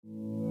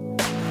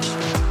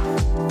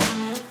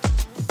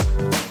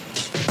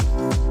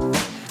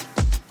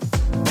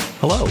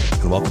Hello,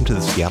 and welcome to the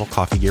Seattle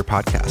Coffee Gear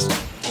Podcast.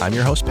 I'm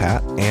your host,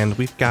 Pat, and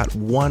we've got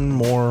one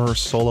more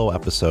solo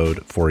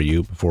episode for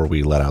you before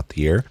we let out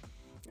the year.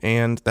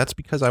 And that's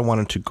because I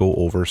wanted to go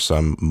over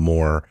some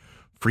more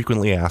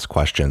frequently asked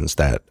questions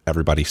that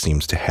everybody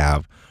seems to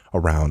have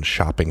around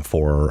shopping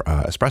for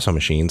espresso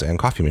machines and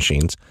coffee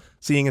machines,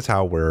 seeing as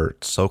how we're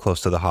so close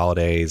to the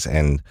holidays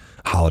and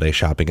holiday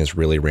shopping is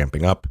really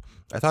ramping up.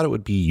 I thought it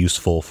would be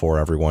useful for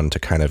everyone to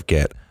kind of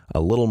get a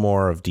little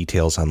more of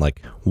details on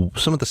like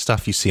some of the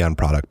stuff you see on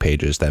product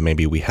pages that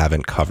maybe we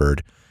haven't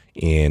covered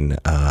in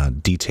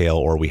detail,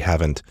 or we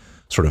haven't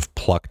sort of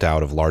plucked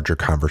out of larger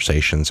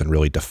conversations and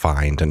really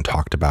defined and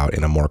talked about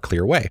in a more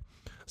clear way.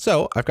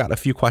 So I've got a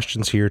few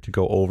questions here to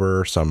go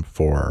over, some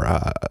for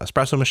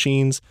espresso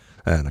machines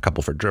and a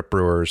couple for drip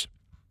brewers,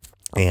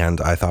 and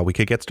I thought we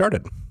could get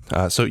started.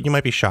 So you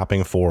might be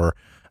shopping for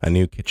a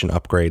new kitchen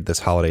upgrade this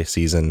holiday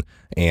season,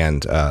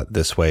 and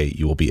this way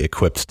you will be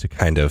equipped to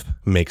kind of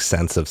make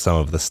sense of some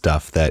of the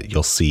stuff that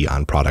you'll see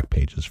on product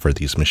pages for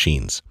these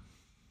machines.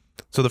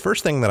 So the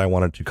first thing that I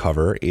wanted to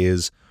cover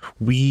is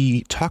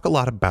we talk a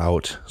lot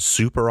about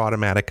super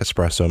automatic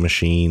espresso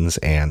machines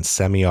and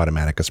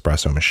semi-automatic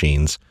espresso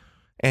machines.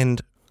 And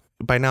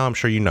by now, I'm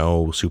sure you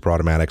know super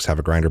automatics have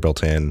a grinder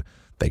built in.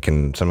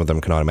 Some of them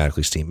can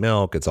automatically steam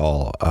milk. It's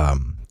all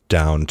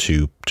down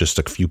to just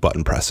a few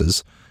button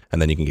presses,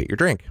 and then you can get your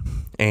drink.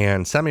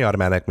 And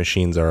semi-automatic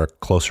machines are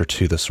closer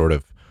to the sort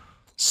of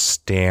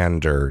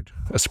standard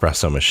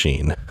espresso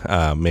machine.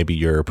 Maybe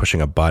you're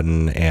pushing a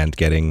button and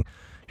getting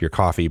your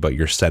coffee, but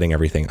you're setting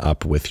everything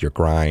up with your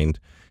grind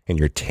and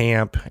your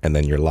tamp, and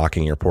then you're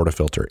locking your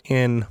portafilter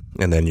in,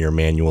 and then you're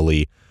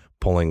manually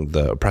pressing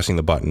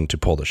the button to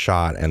pull the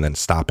shot and then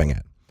stopping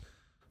it.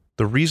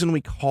 The reason we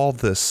call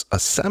this a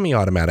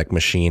semi-automatic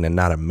machine and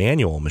not a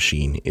manual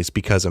machine is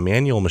because a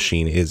manual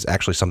machine is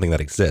actually something that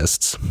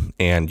exists,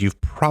 and you've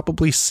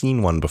probably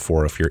seen one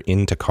before if you're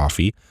into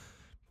coffee.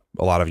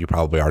 A lot of you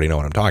probably already know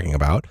what I'm talking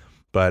about,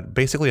 but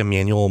basically a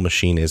manual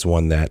machine is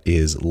one that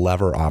is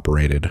lever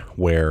operated,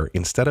 where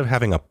instead of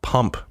having a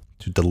pump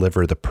to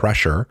deliver the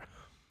pressure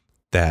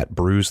that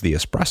brews the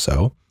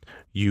espresso,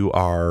 you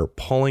are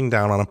pulling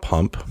down on a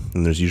pump,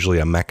 and there's usually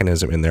a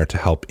mechanism in there to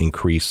help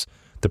increase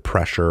the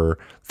pressure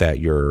that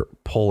your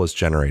pull is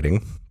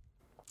generating.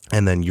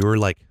 And then you're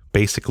like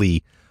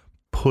basically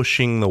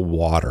pushing the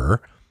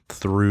water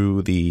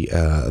through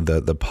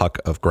the puck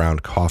of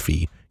ground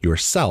coffee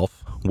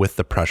yourself with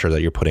the pressure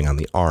that you're putting on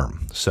the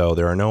arm. So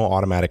there are no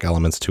automatic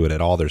elements to it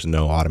at all. There's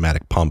no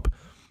automatic pump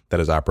that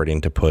is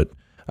operating to put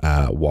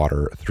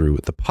water through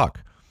the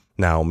puck.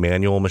 Now,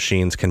 manual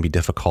machines can be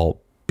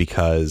difficult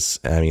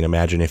because,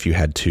 imagine if you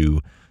had to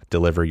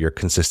deliver your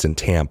consistent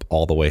tamp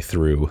all the way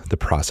through the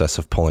process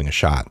of pulling a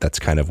shot. That's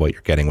kind of what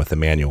you're getting with the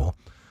manual.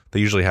 They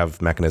usually have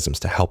mechanisms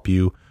to help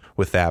you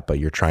with that, but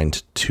you're trying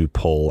to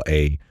pull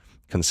a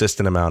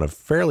consistent amount of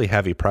fairly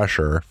heavy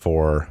pressure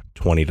for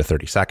 20 to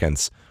 30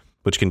 seconds,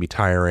 which can be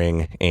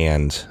tiring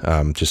and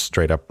just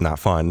straight up not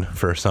fun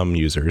for some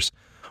users.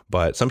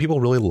 But some people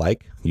really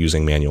like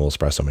using manual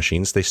espresso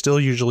machines. They still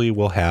usually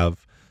will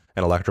have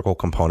an electrical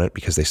component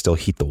because they still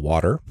heat the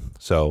water.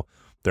 So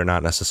they're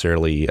not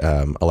necessarily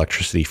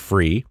electricity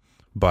free,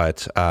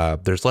 but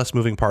there's less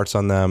moving parts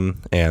on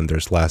them, and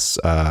there's less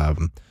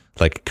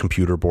like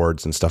computer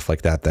boards and stuff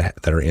like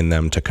that are in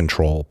them to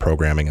control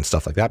programming and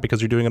stuff like that,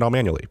 because you're doing it all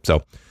manually.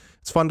 So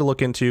it's fun to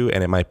look into,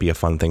 and it might be a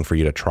fun thing for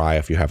you to try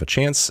if you have a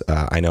chance.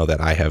 I know that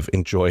I have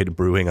enjoyed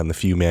brewing on the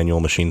few manual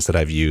machines that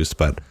I've used,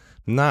 but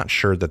not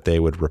sure that they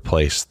would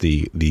replace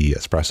the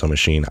espresso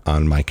machine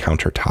on my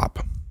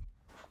countertop.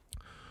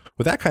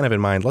 With that kind of in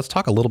mind, let's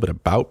talk a little bit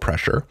about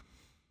pressure.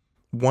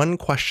 One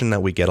question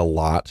that we get a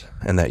lot,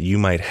 and that you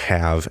might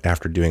have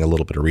after doing a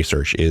little bit of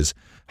research, is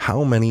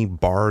how many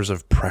bars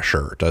of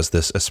pressure does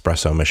this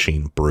espresso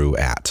machine brew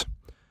at?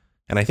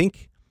 And I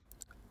think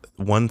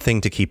one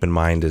thing to keep in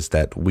mind is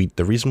that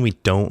the reason we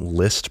don't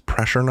list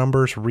pressure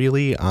numbers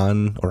really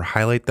on or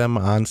highlight them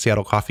on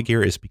Seattle Coffee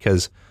Gear is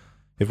because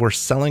if we're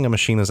selling a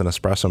machine as an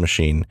espresso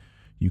machine,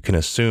 you can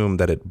assume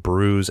that it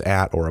brews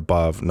at or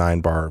above 9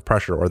 bar of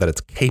pressure, or that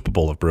it's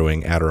capable of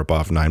brewing at or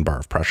above 9 bar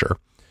of pressure.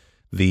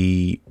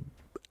 The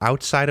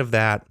outside of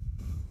that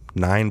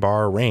 9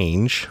 bar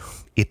range,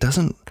 it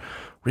doesn't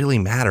really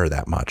matter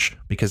that much,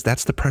 because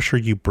that's the pressure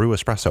you brew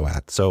espresso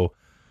at. So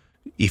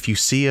if you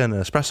see an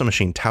espresso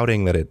machine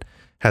touting that it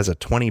has a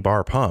 20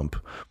 bar pump,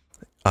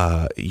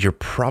 you're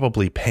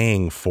probably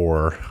paying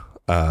for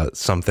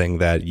something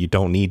that you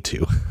don't need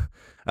to.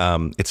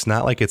 It's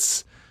not like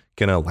it's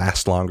going to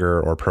last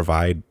longer or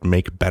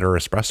make better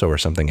espresso or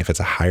something if it's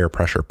a higher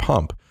pressure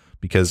pump,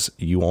 because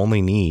you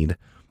only need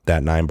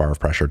that 9 bar of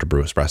pressure to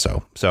brew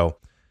espresso. So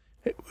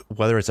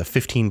whether it's a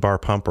 15 bar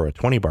pump or a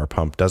 20 bar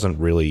pump doesn't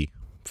really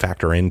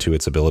factor into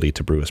its ability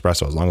to brew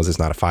espresso, as long as it's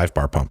not a 5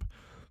 bar pump.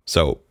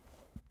 So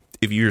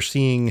if you're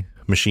seeing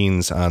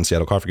machines on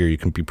Seattle Coffee Gear, you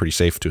can be pretty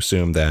safe to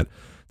assume that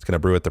it's going to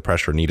brew at the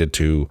pressure needed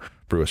to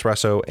brew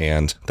espresso,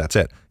 and that's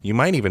it. You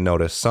might even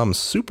notice some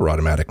super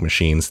automatic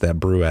machines that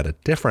brew at a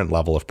different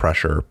level of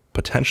pressure,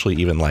 potentially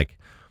even like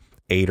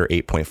 8 or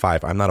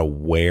 8.5. I'm not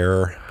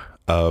aware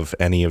of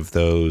any of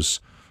those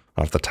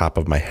off the top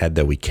of my head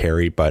that we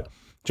carry, but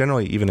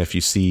generally, even if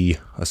you see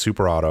a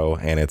Super Auto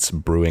and it's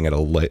brewing at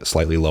a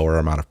slightly lower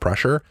amount of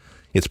pressure,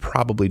 it's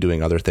probably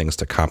doing other things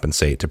to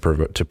compensate to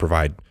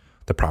provide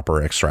the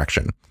proper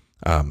extraction.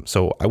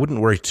 So I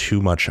wouldn't worry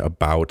too much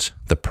about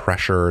the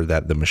pressure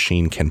that the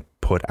machine can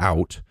put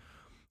out.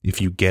 If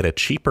you get a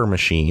cheaper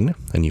machine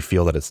and you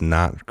feel that it's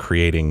not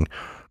creating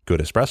good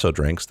espresso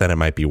drinks, then it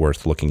might be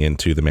worth looking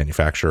into the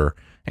manufacturer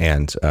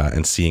and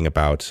seeing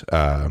about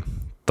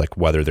like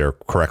whether they're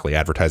correctly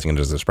advertising it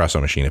as an espresso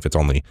machine if it's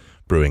only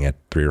brewing at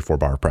 3 or 4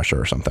 bar pressure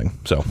or something.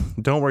 So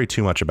don't worry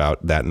too much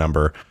about that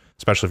number,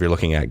 especially if you're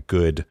looking at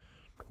good,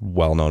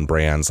 well-known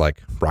brands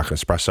like Rocket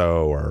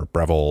Espresso or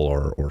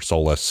Breville or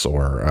Solus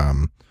or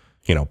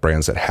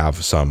brands that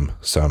have some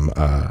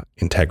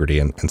integrity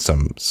and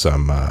some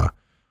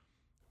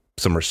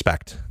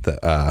respect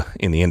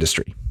in the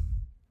industry.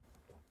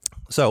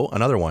 So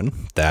another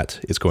one that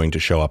is going to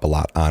show up a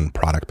lot on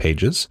product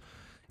pages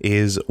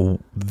is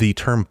the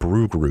term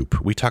brew group.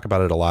 We talk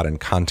about it a lot in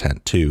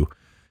content too.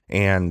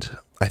 And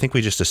I think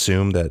we just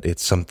assume that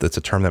it's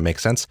a term that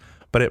makes sense,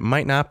 but it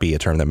might not be a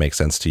term that makes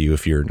sense to you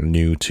if you're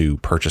new to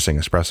purchasing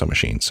espresso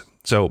machines.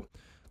 So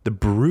the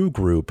brew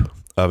group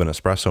of an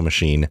espresso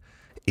machine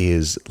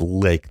is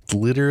like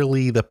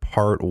literally the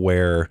part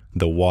where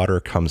the water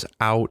comes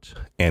out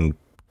and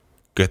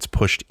gets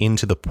pushed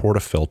into the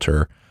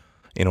portafilter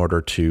in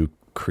order to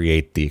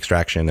create the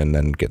extraction and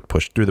then get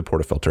pushed through the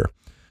portafilter.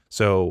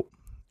 So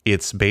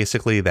it's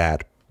basically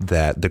that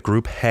the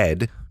group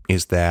head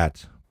is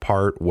that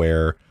part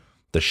where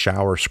the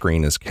shower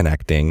screen is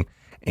connecting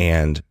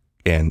and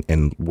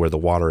where the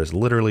water is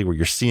literally where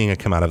you're seeing it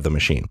come out of the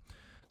machine.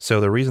 So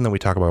the reason that we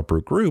talk about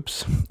brew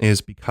groups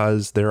is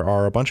because there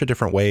are a bunch of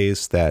different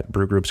ways that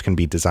brew groups can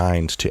be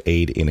designed to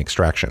aid in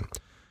extraction.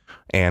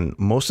 And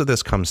most of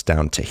this comes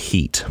down to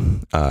heat.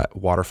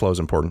 Water flow is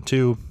important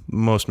too.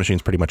 Most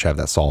machines pretty much have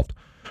that solved.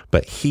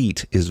 But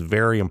heat is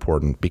very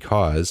important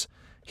because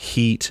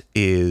heat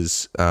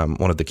is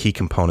one of the key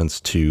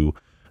components to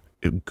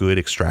good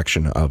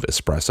extraction of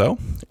espresso.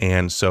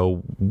 And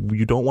so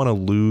you don't want to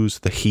lose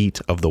the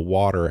heat of the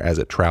water as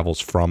it travels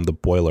from the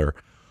boiler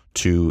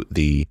to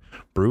the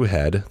brew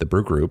head, the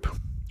brew group,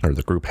 or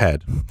the group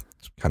head.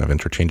 It's kind of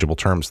interchangeable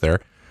terms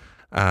there.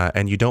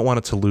 And you don't want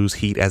it to lose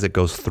heat as it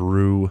goes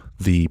through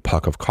the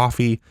puck of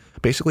coffee.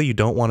 Basically, you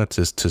don't want it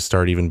to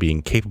start even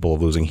being capable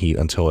of losing heat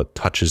until it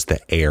touches the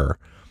air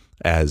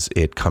as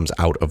it comes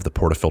out of the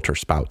portafilter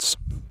spouts.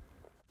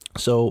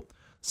 So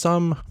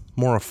some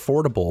more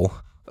affordable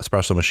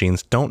espresso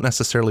machines don't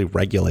necessarily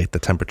regulate the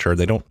temperature.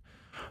 They don't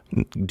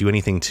do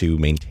anything to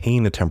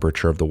maintain the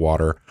temperature of the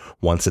water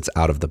once it's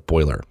out of the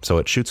boiler. So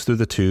it shoots through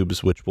the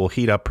tubes, which will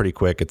heat up pretty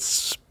quick.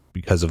 It's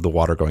because of the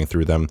water going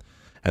through them.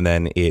 And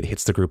then it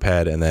hits the group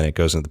head and then it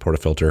goes into the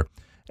portafilter.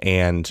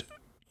 And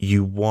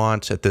you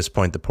want at this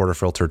point the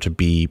portafilter to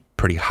be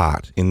pretty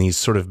hot in these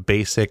sort of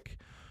basic,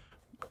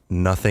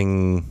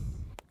 nothing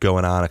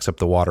going on except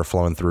the water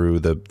flowing through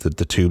the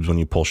tubes when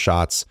you pull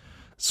shots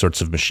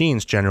sorts of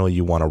machines. Generally,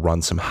 you want to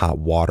run some hot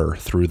water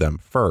through them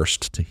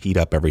first to heat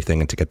up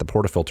everything and to get the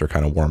portafilter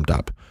kind of warmed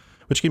up,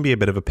 which can be a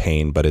bit of a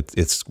pain, but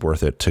it's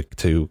worth it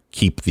to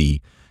keep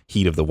the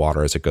heat of the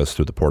water as it goes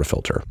through the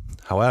portafilter.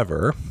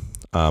 However,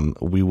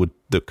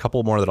 the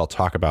couple more that I'll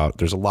talk about,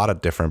 there's a lot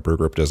of different brew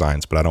group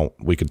designs, but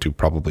we could do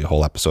probably a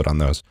whole episode on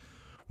those.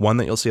 One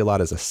that you'll see a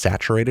lot is a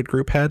saturated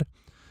group head.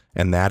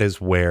 And that is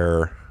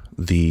where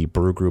the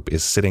brew group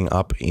is sitting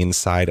up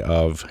inside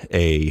of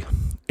a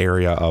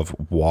area of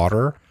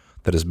water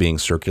that is being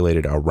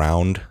circulated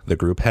around the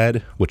group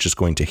head, which is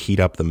going to heat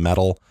up the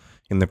metal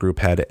in the group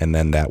head. And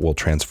then that will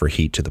transfer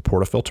heat to the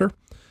portafilter.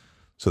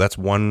 So that's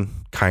one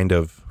kind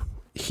of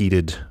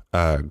heated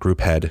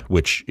group head,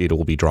 which it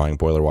will be drawing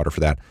boiler water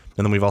for that.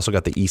 And then we've also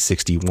got the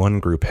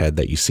E61 group head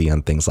that you see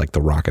on things like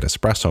the Rocket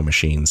Espresso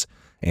machines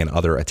and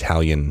other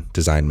Italian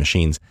design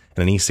machines.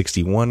 And an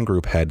E61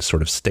 group head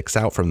sort of sticks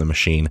out from the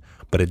machine,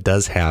 but it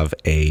does have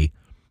a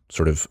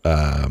sort of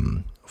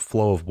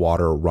flow of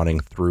water running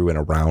through and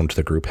around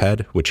the group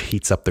head, which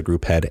heats up the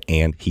group head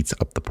and heats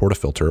up the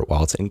portafilter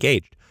while it's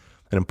engaged.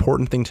 An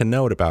important thing to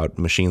note about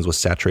machines with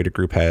saturated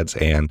group heads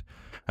and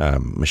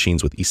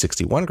machines with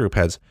E61 group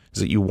heads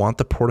is that you want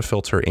the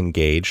portafilter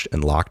engaged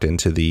and locked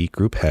into the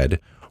group head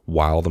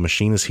while the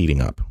machine is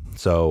heating up.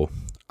 So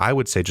I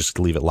would say just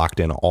leave it locked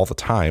in all the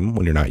time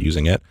when you're not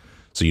using it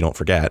so you don't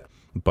forget.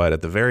 But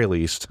at the very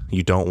least,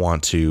 you don't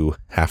want to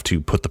have to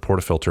put the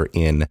portafilter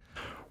in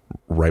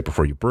right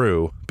before you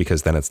brew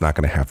because then it's not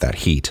going to have that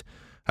heat.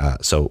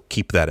 So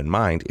keep that in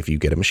mind if you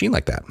get a machine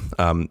like that.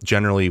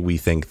 Generally, we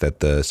think that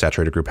the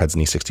saturated group heads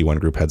and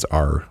E61 group heads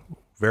are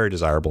very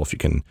desirable if you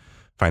can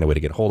find a way to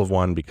get hold of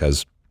one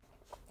because,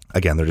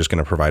 again, they're just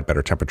going to provide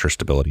better temperature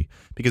stability.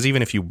 Because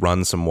even if you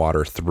run some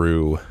water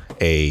through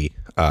a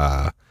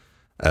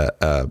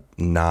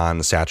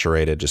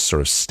non-saturated, just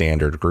sort of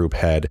standard group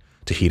head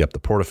to heat up the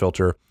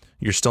portafilter,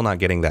 you're still not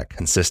getting that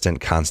consistent,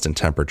 constant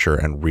temperature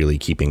and really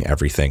keeping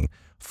everything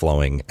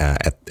flowing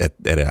at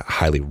a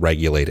highly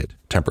regulated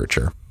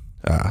temperature.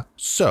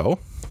 So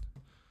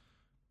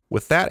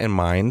with that in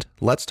mind,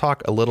 let's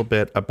talk a little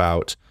bit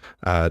about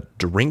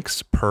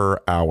drinks per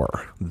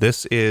hour.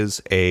 This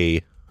is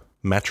a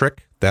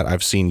metric that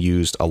I've seen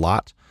used a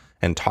lot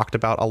and talked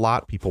about a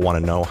lot. People want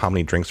to know how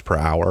many drinks per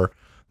hour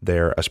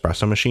their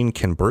espresso machine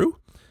can brew.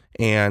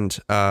 And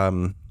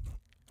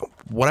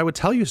what I would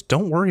tell you is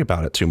don't worry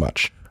about it too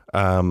much.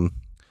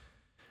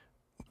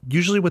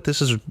 Usually what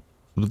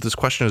this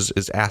question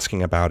is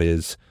asking about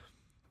is,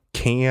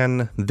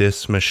 can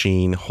this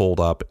machine hold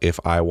up if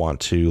I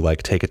want to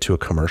like take it to a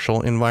commercial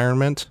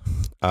environment?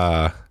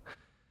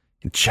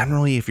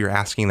 Generally, if you're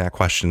asking that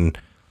question,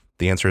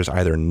 the answer is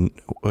either,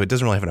 it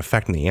doesn't really have an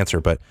effect in the answer,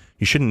 but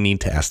you shouldn't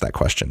need to ask that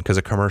question because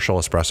a commercial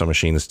espresso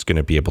machine is going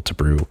to be able to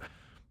brew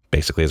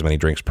basically as many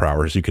drinks per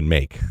hour as you can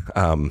make.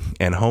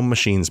 And home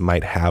machines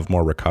might have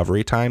more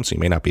recovery time, so you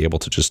may not be able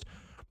to just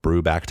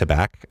brew back to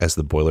back as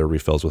the boiler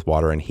refills with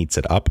water and heats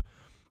it up.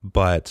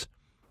 But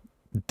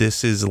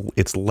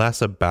it's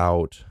less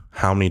about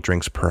how many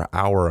drinks per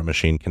hour a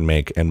machine can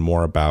make and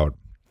more about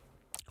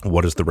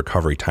what is the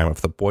recovery time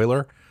of the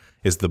boiler.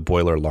 Is the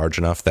boiler large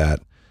enough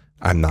that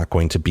I'm not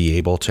going to be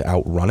able to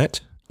outrun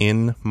it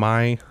in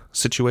my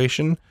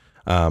situation?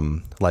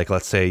 Like,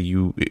 let's say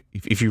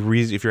if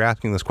you're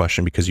asking this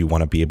question because you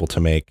want to be able to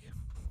make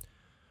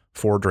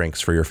 4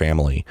 drinks for your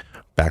family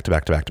back to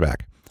back to back to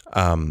back,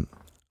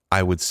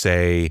 I would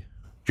say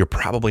you're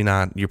probably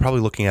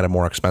looking at a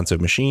more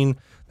expensive machine.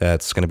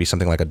 That's going to be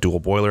something like a dual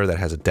boiler that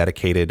has a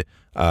dedicated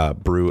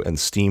brew and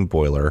steam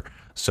boiler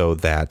so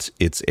that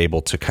it's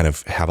able to kind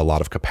of have a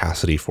lot of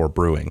capacity for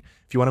brewing.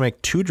 If you want to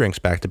make 2 drinks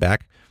back to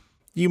back,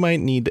 you might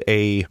need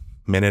a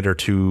minute or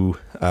 2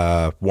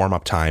 warm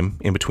up time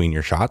in between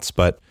your shots,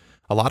 but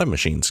a lot of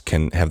machines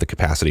can have the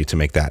capacity to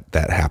make that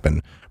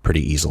happen pretty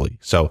easily.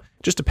 So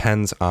it just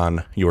depends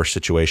on your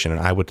situation.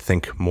 And I would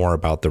think more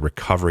about the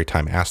recovery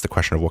time. Ask the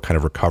question of what kind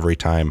of recovery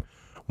time,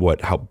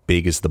 how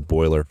big is the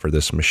boiler for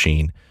this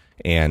machine?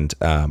 And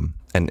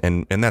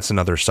that's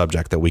another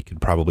subject that we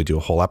could probably do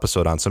a whole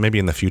episode on. So maybe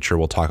in the future,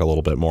 we'll talk a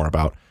little bit more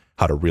about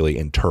how to really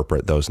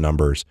interpret those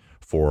numbers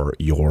for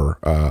your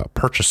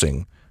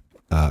purchasing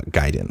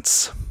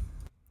guidance.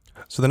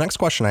 So the next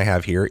question I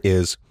have here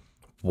is,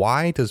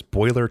 why does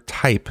boiler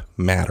type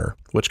matter?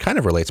 Which kind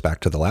of relates back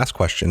to the last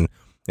question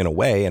in a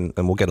way, and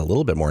we'll get a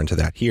little bit more into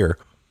that here.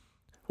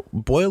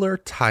 Boiler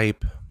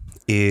type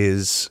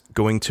is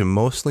going to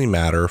mostly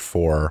matter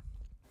for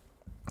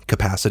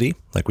capacity,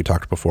 like we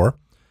talked before,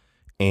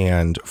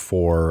 and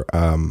for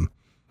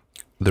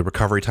the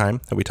recovery time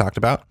that we talked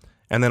about,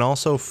 and then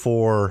also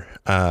for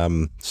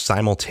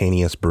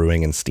simultaneous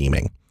brewing and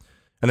steaming.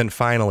 And then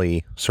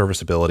finally,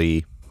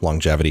 serviceability,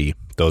 longevity,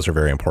 those are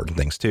very important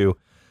things too.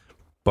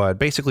 But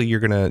basically, you're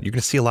gonna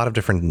see a lot of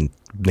different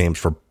names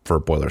for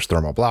boilers: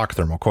 thermal block,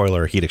 thermal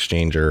coiler, heat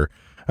exchanger,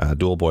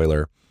 dual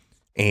boiler.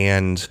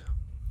 And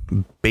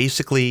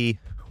basically,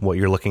 what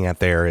you're looking at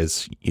there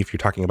is, if you're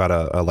talking about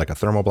a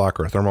thermal block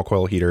or a thermal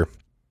coil heater,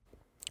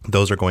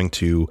 those are going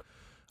to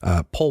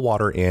pull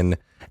water in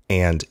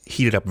and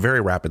heat it up very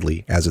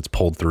rapidly as it's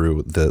pulled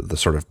through the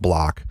sort of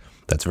block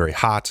that's very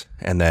hot,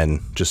 and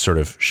then just sort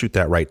of shoot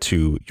that right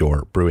to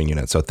your brewing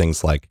unit. So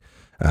things like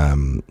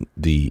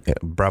the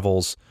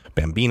Breville's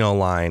Bambino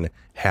line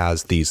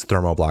has these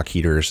thermoblock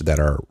heaters that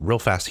are real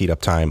fast heat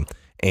up time,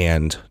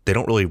 and they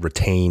don't really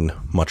retain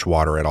much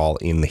water at all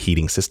in the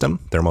heating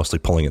system. They're mostly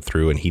pulling it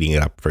through and heating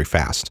it up very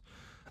fast.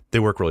 They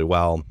work really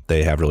well.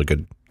 They have really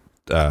good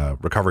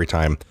recovery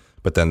time,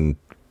 but then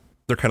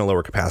they're kind of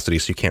lower capacity,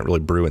 so you can't really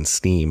brew and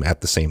steam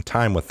at the same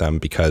time with them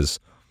because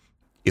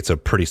it's a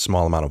pretty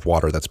small amount of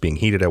water that's being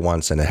heated at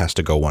once, and it has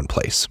to go one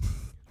place.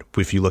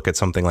 If you look at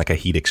something like a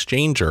heat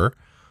exchanger,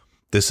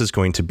 this is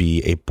going to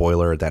be a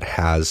boiler that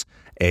has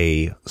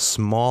a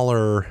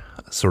smaller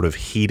sort of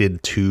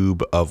heated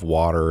tube of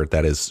water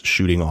that is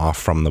shooting off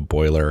from the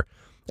boiler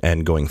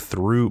and going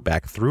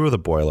back through the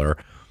boiler,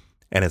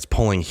 and it's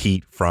pulling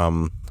heat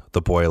from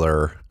the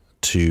boiler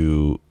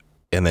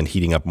and then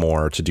heating up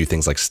more to do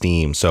things like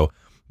steam. So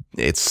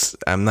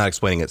I'm not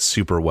explaining it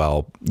super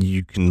well.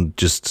 You can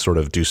just sort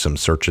of do some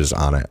searches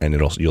on it and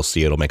you'll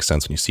see it'll make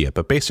sense when you see it.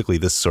 But basically,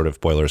 this sort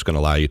of boiler is going to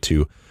allow you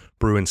to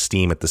brew and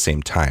steam at the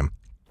same time.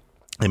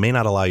 It may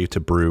not allow you to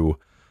brew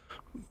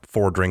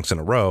 4 drinks in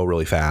a row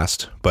really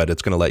fast, but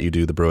it's going to let you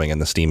do the brewing and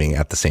the steaming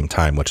at the same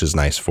time, which is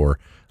nice for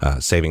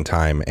saving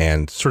time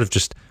and sort of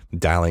just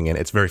dialing in.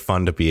 It's very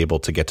fun to be able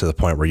to get to the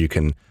point where you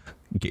can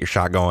get your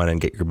shot going and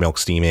get your milk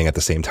steaming at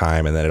the same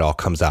time, and then it all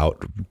comes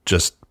out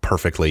just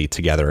perfectly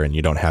together and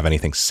you don't have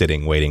anything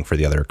sitting waiting for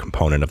the other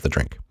component of the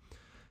drink.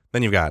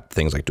 Then you've got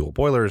things like dual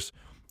boilers.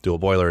 Dual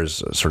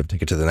boilers sort of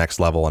take it to the next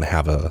level and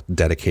have a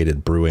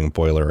dedicated brewing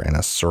boiler and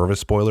a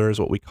service boiler is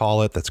what we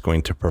call it, that's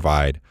going to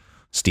provide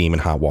steam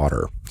and hot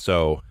water.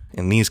 So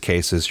in these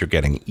cases, you're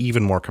getting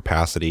even more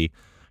capacity.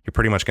 You're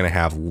pretty much going to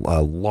have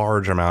a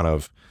large amount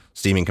of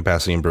steaming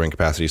capacity and brewing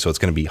capacity, so it's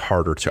going to be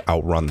harder to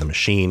outrun the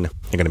machine.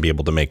 You're going to be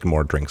able to make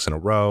more drinks in a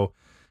row.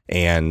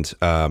 And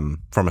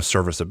from a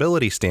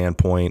serviceability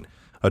standpoint,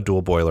 a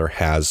dual boiler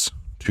has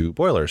 2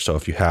 boilers. So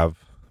if you have,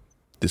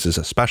 this is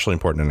especially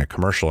important in a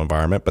commercial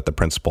environment, but the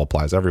principle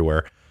applies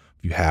everywhere.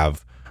 If you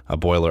have a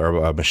boiler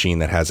or a machine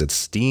that has its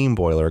steam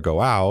boiler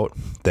go out,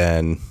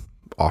 then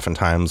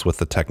oftentimes with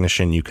the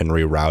technician, you can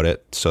reroute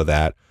it so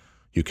that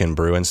you can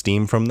brew and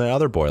steam from the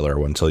other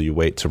boiler until you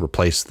wait to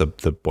replace the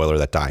boiler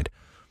that died.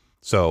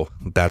 So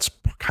that's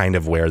kind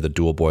of where the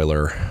dual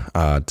boiler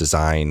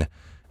design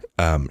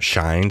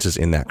shines, is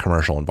in that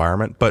commercial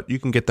environment. But you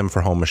can get them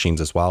for home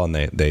machines as well, and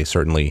they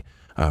certainly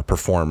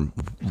perform.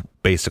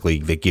 Basically,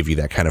 they give you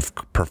that kind of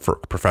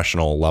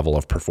professional level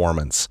of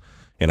performance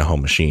in a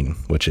home machine,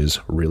 which is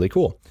really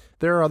cool.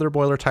 There are other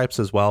boiler types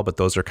as well, but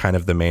those are kind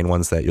of the main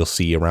ones that you'll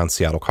see around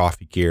Seattle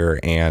Coffee Gear,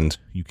 and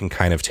you can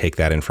kind of take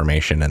that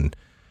information and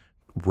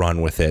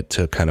run with it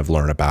to kind of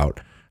learn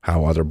about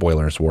how other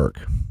boilers work.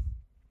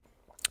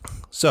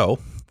 So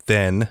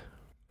then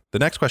the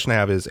next question I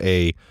have is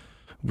we're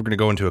going to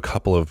go into a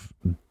couple of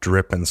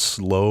drip and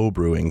slow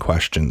brewing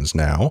questions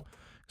now,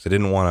 because I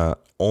didn't want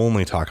to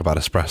only talk about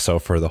espresso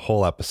for the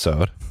whole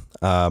episode.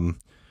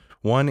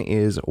 One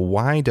is,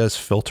 why does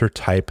filter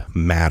type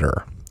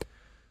matter?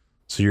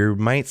 So you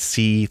might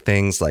see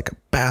things like a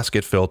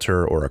basket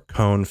filter or a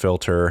cone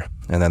filter,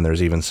 and then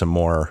there's even some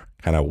more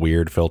kind of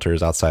weird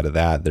filters outside of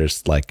that.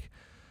 There's like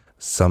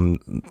some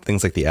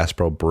things like the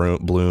Espro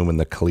Bloom and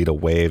the Kalita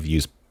Wave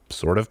use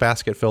sort of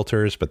basket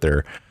filters, but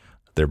they're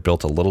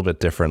built a little bit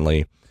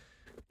differently.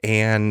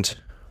 And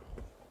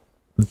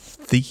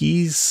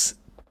these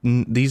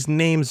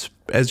names,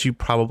 as you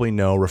probably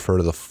know, refer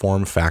to the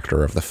form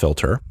factor of the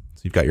filter.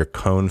 So you've got your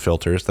cone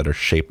filters that are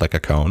shaped like a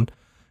cone.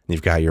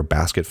 You've got your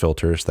basket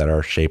filters that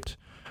are shaped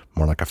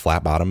more like a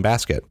flat bottom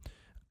basket.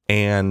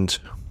 And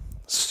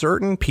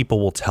certain people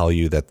will tell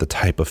you that the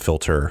type of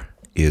filter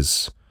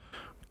is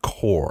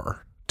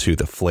core to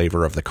the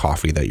flavor of the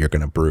coffee that you're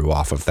going to brew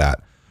off of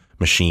that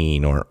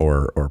machine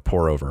or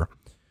pour over.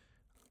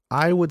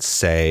 I would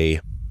say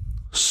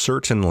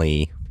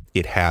certainly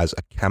it has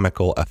a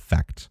chemical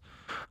effect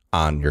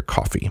on your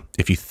coffee.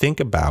 If you think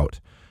about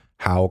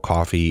how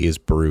coffee is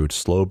brewed,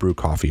 slow brew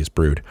coffee is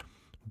brewed,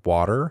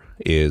 water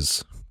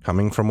is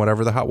coming from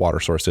whatever the hot water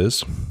source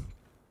is,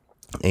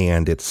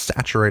 and it's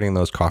saturating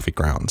those coffee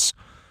grounds.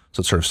 So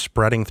it's sort of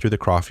spreading through the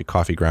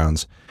coffee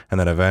grounds, and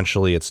then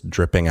eventually it's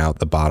dripping out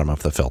the bottom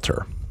of the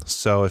filter.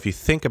 So if you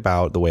think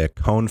about the way a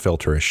cone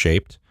filter is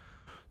shaped,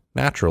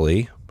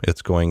 naturally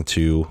it's going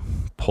to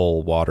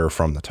pull water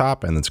from the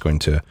top, and it's going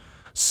to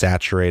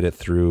saturate it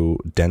through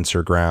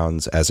denser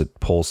grounds as it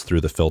pulls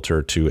through the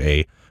filter to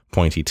a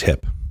pointy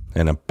tip.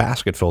 And a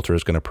basket filter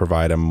is going to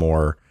provide a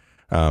more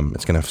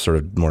it's going to sort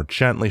of more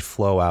gently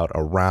flow out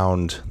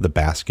around the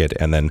basket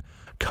and then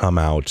come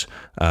out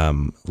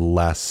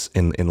less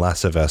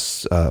of a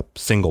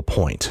single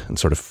point, and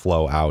sort of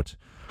flow out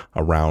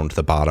around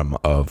the bottom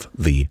of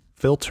the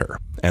filter.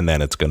 And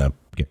then it's going to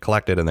get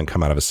collected and then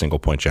come out of a single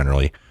point,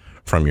 generally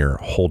from your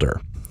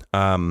holder.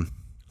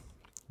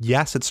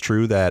 Yes, it's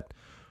true that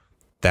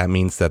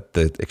means that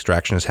the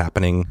extraction is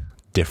happening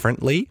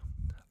differently.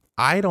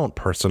 I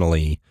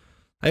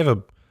have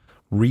a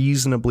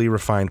reasonably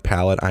refined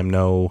palate. I'm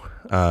no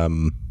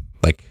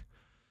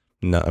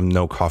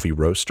coffee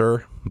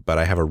roaster, but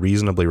I have a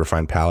reasonably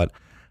refined palate.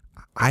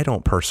 I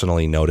don't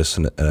personally notice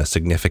a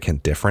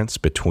significant difference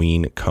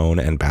between cone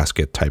and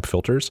basket type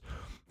filters.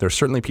 There are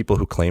certainly people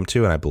who claim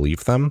to, and I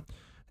believe them.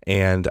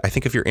 And I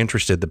think if you're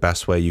interested, the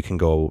best way you can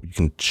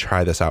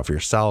try this out for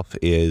yourself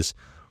is,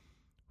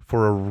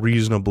 for a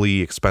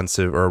reasonably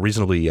expensive or a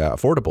reasonably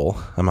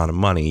affordable amount of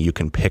money, you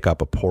can pick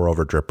up a pour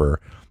over dripper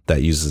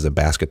that uses a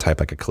basket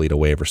type like a Kalita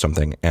Wave or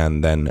something,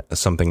 and then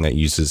something that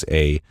uses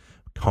a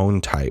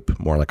cone type,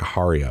 more like a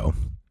Hario.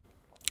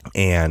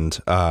 And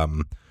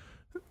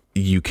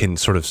you can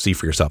sort of see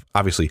for yourself.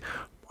 Obviously,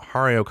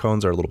 Hario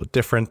cones are a little bit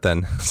different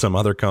than some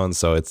other cones,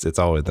 so it's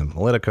always the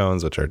Melita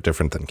cones, which are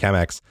different than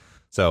Chemex.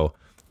 So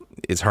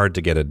it's hard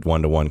to get a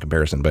one-to-one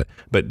comparison,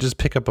 but just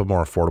pick up a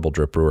more affordable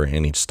drip brewer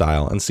in each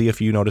style and see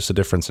if you notice a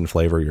difference in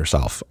flavor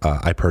yourself.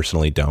 I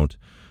personally don't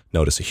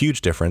notice a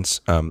huge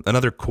difference.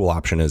 Another cool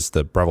option is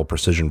the Breville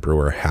Precision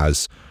Brewer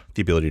has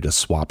the ability to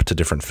swap to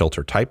different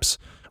filter types,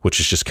 which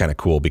is just kind of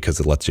cool because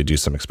it lets you do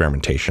some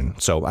experimentation.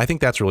 So I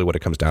think that's really what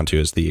it comes down to,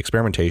 is the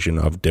experimentation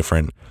of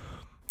different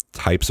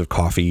types of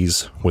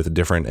coffees with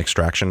different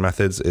extraction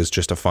methods is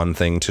just a fun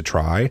thing to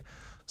try.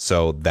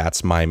 So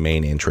that's my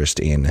main interest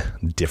in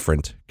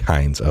different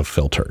kinds of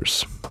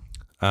filters.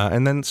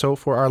 And then, so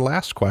for our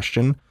last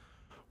question,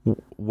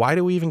 why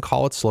do we even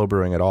call it slow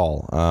brewing at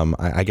all?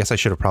 I guess I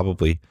should have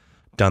probably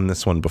done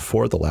this one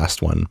before the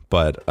last one,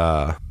 but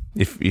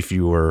if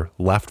you were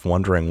left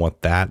wondering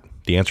what the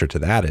answer to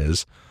that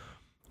is,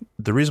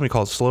 the reason we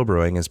call it slow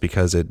brewing is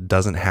because it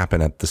doesn't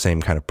happen at the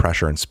same kind of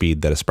pressure and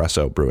speed that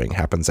espresso brewing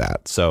happens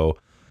at. So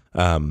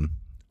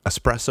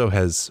espresso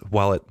has,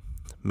 while it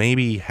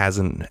maybe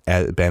hasn't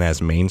been as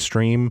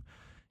mainstream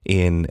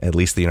in at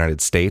least the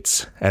United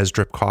States as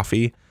drip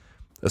coffee,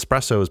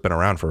 espresso has been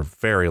around for a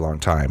very long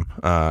time,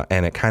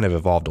 and it kind of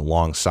evolved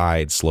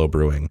alongside slow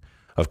brewing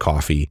of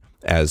coffee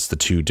as the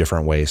two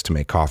different ways to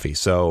make coffee.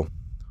 So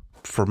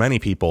for many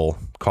people,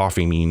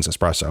 coffee means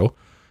espresso,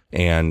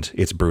 and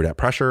it's brewed at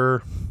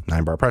pressure,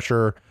 9 bar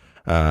pressure,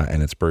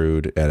 and it's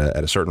brewed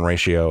at a certain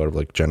ratio of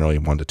like generally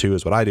 1-2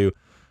 is what I do.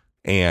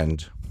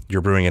 And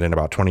you're brewing it in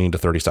about 20 to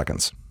 30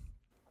 seconds.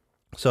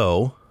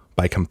 So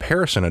by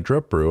comparison, a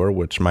drip brewer,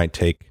 which might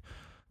take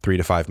 3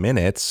 to 5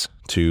 minutes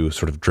to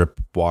sort of drip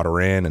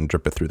water in and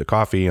drip it through the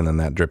coffee, and then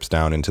that drips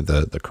down into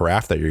the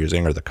carafe that you're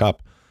using or the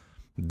cup,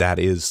 that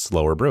is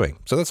slower brewing.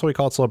 So that's why we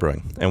call it slow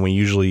brewing. And we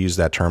usually use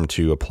that term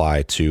to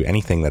apply to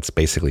anything that's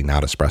basically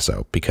not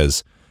espresso,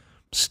 because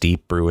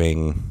steep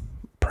brewing,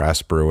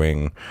 press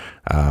brewing,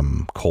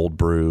 cold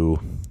brew,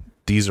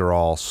 these are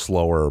all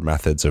slower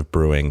methods of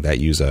brewing that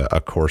use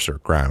a coarser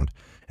ground.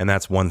 And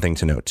that's one thing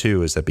to note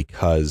too, is that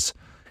because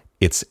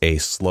it's a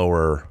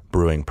slower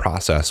brewing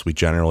process, we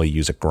generally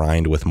use a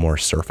grind with more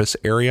surface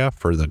area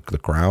for the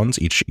grounds,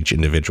 each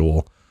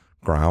individual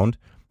ground,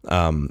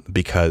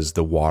 because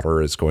the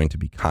water is going to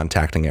be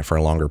contacting it for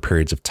longer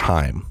periods of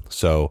time.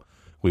 So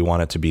we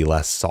want it to be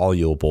less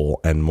soluble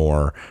and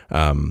more,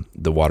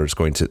 the water is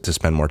going to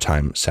spend more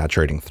time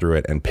saturating through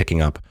it and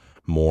picking up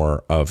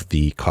more of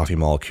the coffee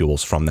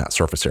molecules from that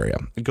surface area.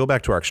 Go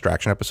back to our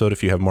extraction episode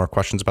if you have more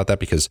questions about that,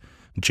 because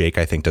Jake,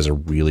 I think, does a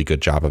really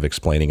good job of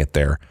explaining it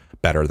there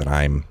better than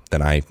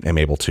I am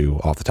able to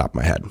off the top of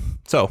my head.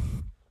 So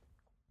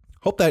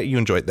hope that you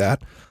enjoyed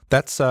that.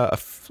 That's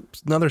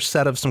another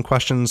set of some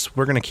questions.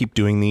 We're going to keep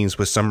doing these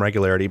with some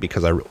regularity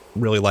because I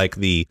really like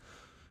the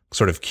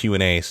sort of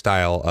Q&A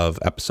style of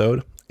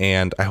episode,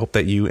 and I hope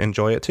that you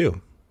enjoy it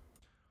too.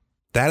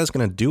 That is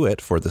going to do it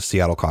for the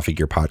Seattle Coffee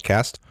Gear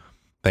podcast.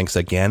 Thanks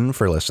again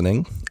for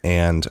listening.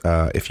 And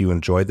if you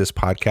enjoyed this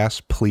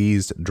podcast,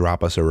 please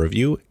drop us a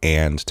review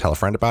and tell a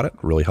friend about it.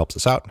 It really helps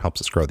us out,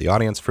 helps us grow the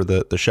audience for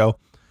the show.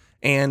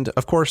 And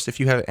of course, if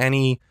you have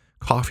any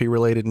coffee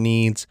related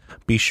needs,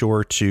 be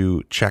sure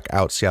to check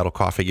out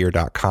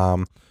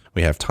seattlecoffeegear.com.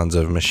 We have tons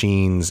of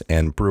machines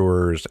and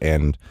brewers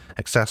and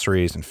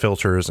accessories and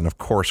filters, and of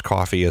course,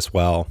 coffee as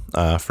well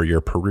for your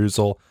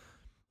perusal.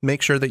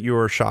 Make sure that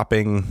you're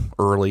shopping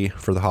early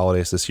for the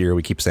holidays this year.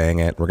 We keep saying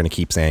it. We're going to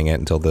keep saying it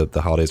until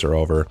the holidays are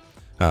over.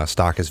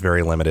 Stock is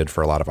very limited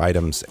for a lot of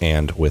items,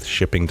 and with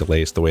shipping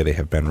delays the way they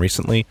have been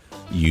recently,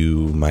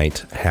 you might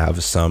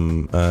have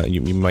some,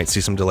 you might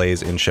see some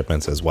delays in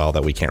shipments as well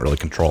that we can't really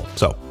control.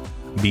 So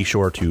be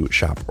sure to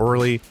shop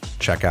early,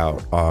 check out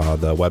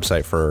the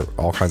website for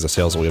all kinds of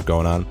sales that we have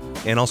going on,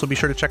 and also be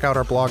sure to check out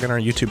our blog and our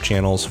YouTube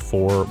channels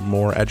for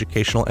more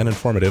educational and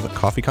informative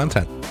coffee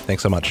content.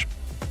 Thanks so much.